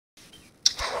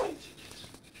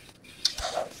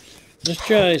Let's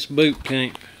try this boot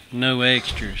camp, no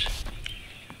extras,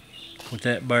 with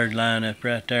that bird line up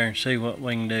right there and see what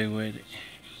we can do with it.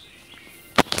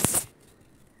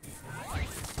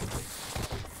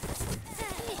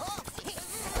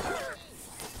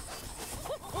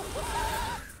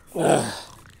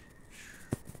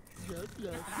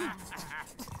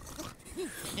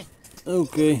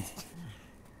 Okay.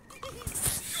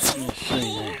 Let's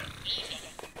see now.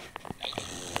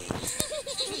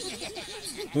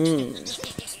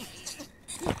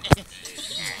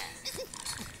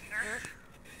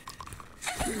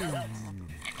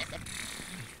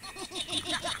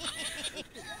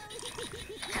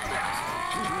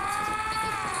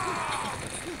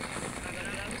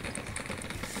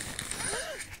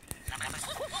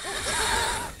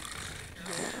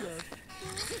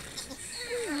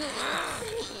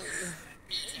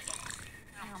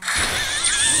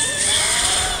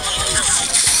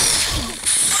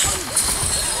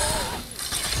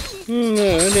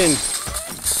 No, it didn't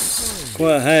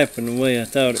quite happen the way I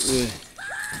thought it would.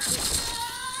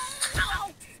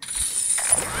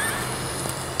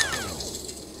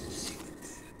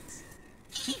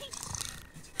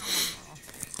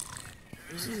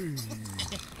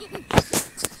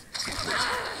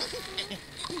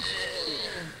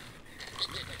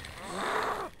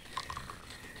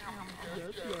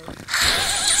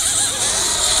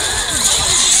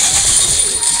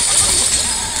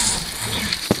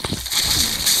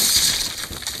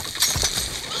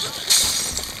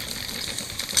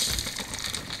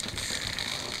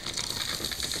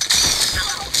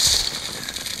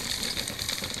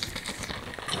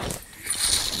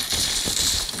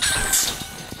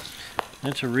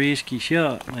 That's a risky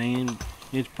shot, man.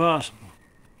 It's possible.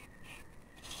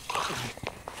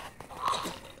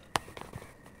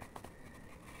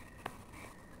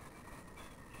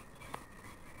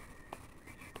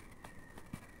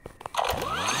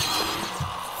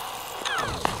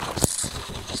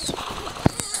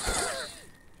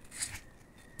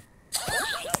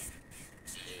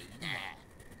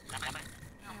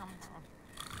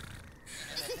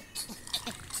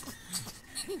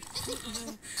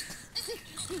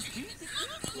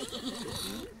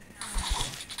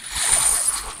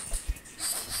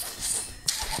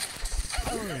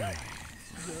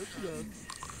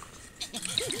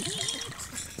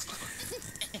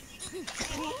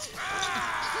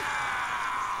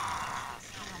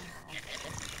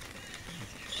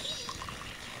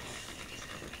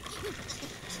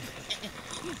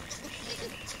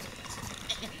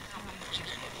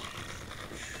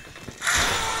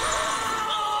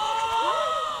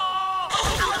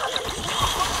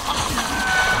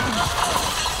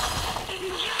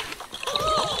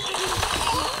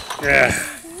 Yeah.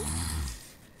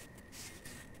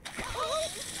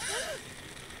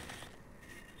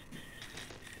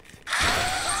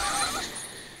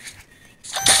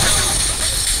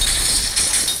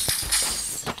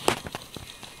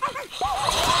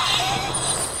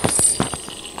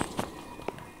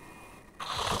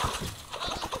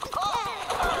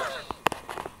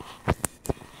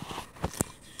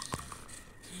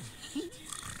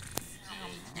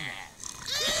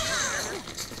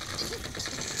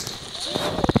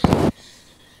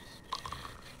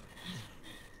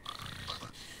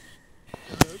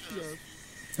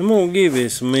 I'm gonna give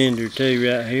it some end or two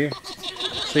right here.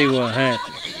 See what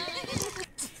happens.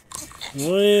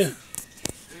 Well,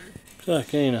 looks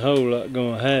like ain't a whole lot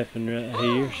gonna happen right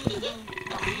here, so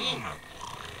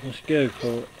let's go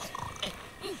for it.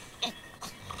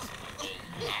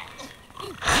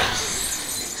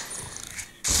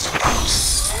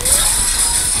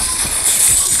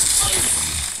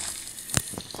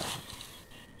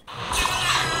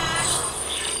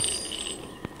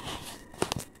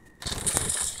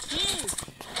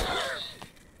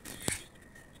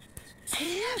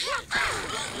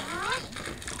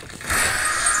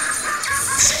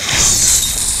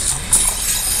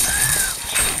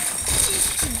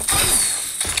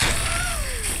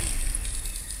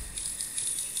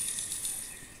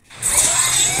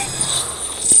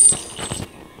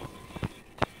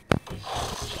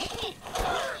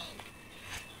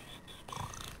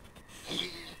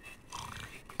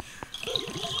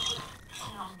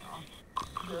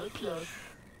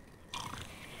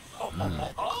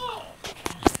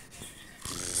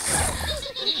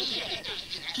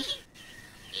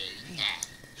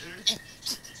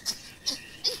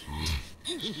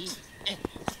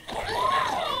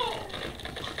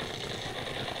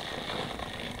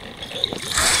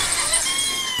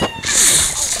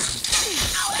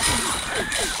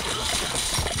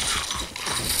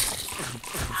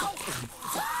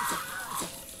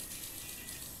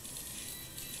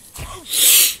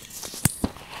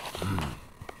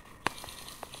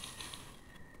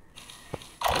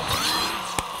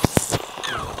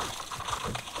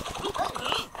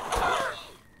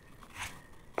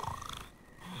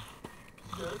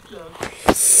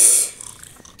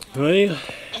 Well,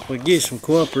 if we get some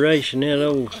cooperation that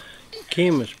old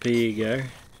chemist pig there,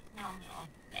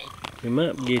 we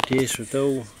might get this with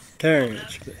old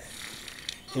Terrence, but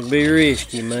it'd be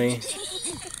risky, man.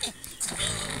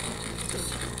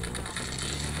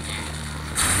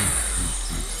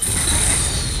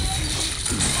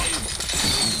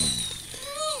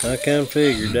 I kinda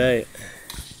figured that.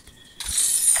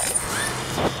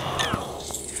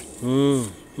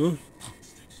 Mm-hmm.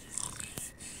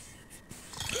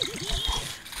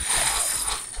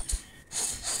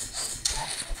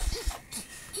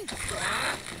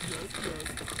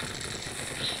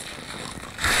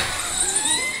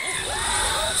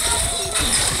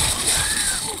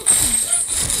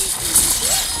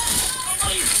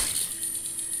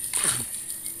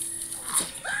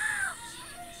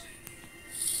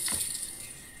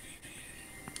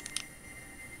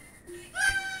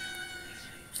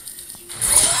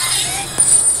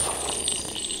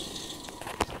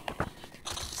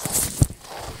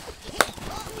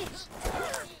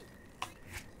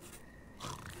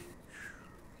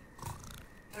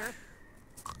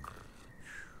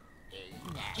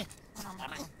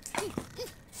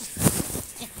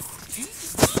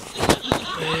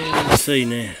 Let's see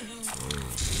now.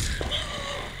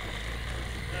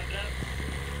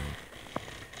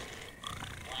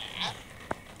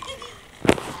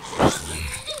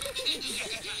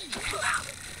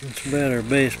 That's about our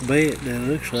best bet, that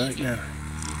looks like now.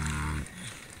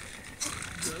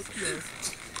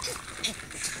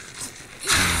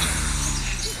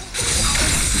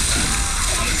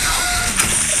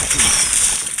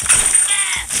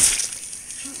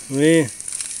 Yeah.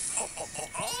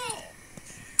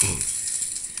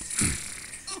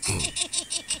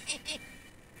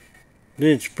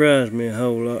 Didn't surprise me a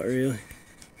whole lot, really.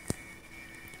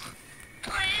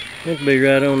 That'd be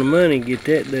right on the money to get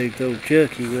that dude to old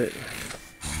Chucky, but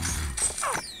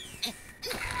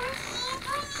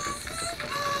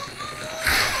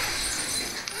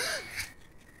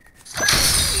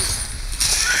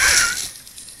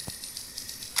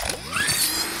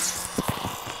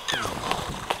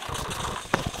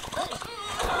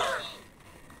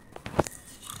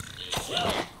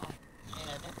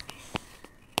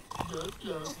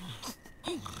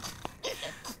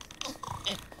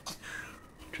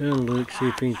trying to look, see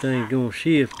if anything's gonna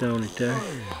shift on it there.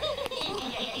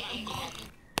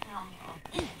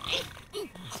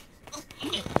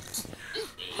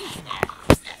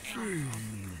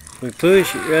 If we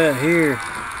push it right here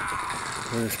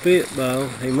with a spitball,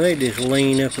 he may just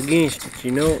lean up against it,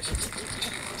 you know.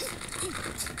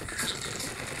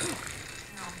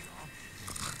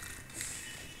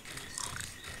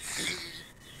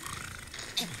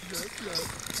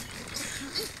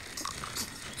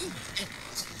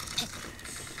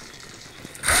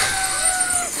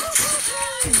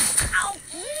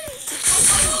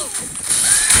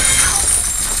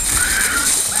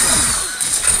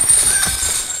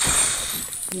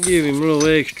 Give him a little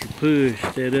extra push,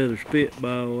 that other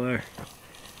spitball there.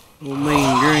 Old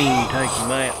Mean Green take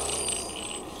him out.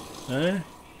 Huh?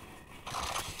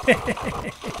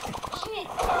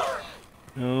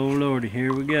 Oh lordy,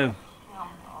 here we go.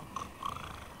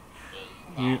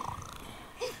 Yep.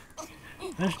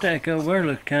 That stack over there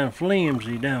looks kind of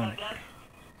flimsy, don't it?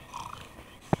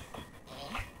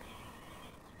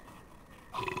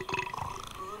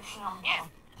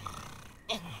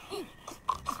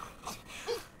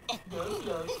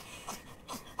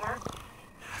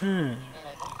 Huh.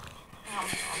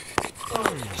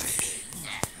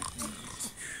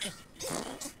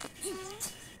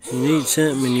 You need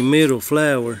something in your middle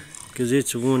flower, because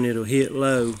it's the one that'll hit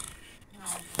low.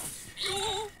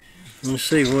 Let's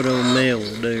see what old Mel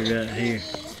will do right here.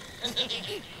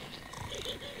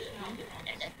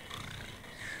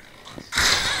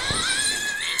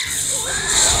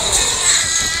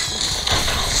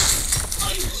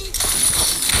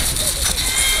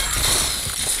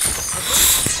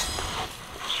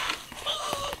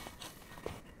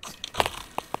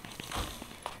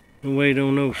 We'll wait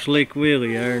on old Slick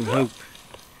Willie there and hope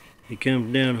he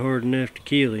comes down hard enough to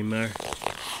kill him there.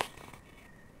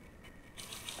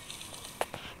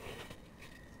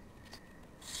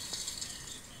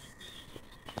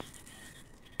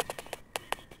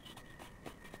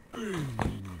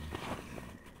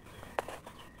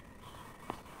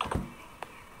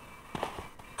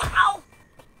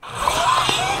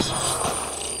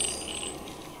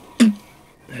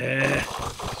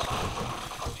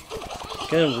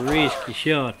 Kind of a risky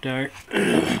shot there.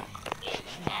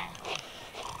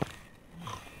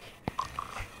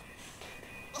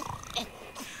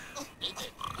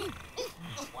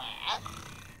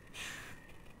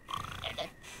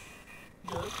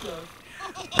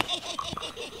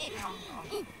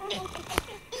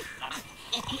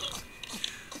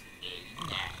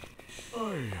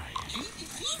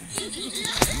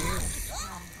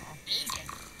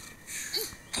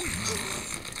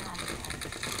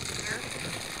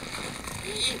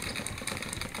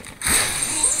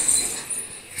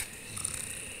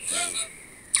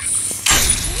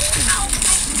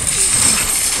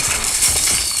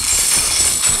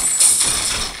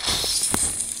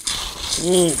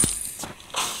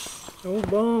 Old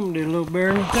bomb did a little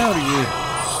better than I thought he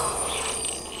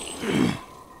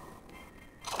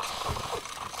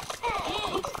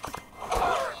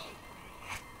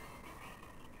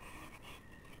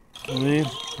would. Well,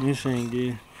 this ain't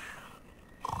good.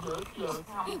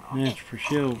 That's for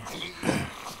sure.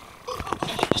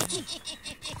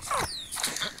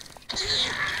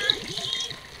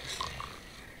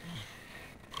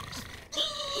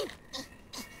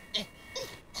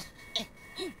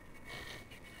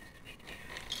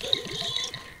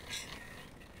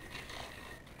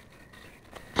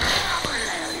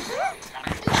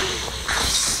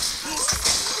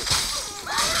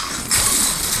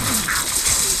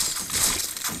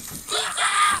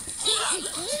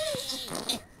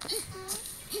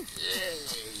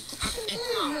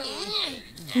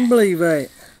 I can't believe that.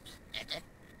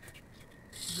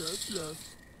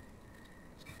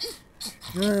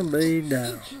 I be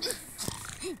down.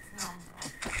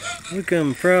 Look at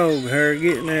them frog her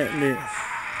getting at this.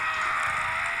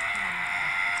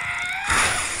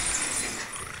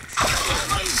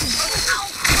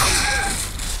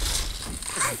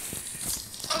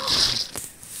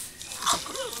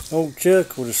 Old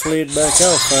Chuck would have slid back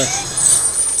off there.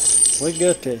 We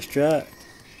got that strike.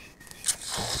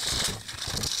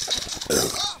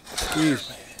 Excuse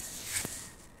me.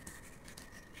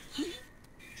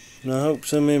 And I hope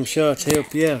some of them shots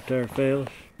help you out there, fellas.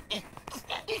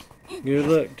 Good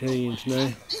luck to you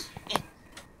now.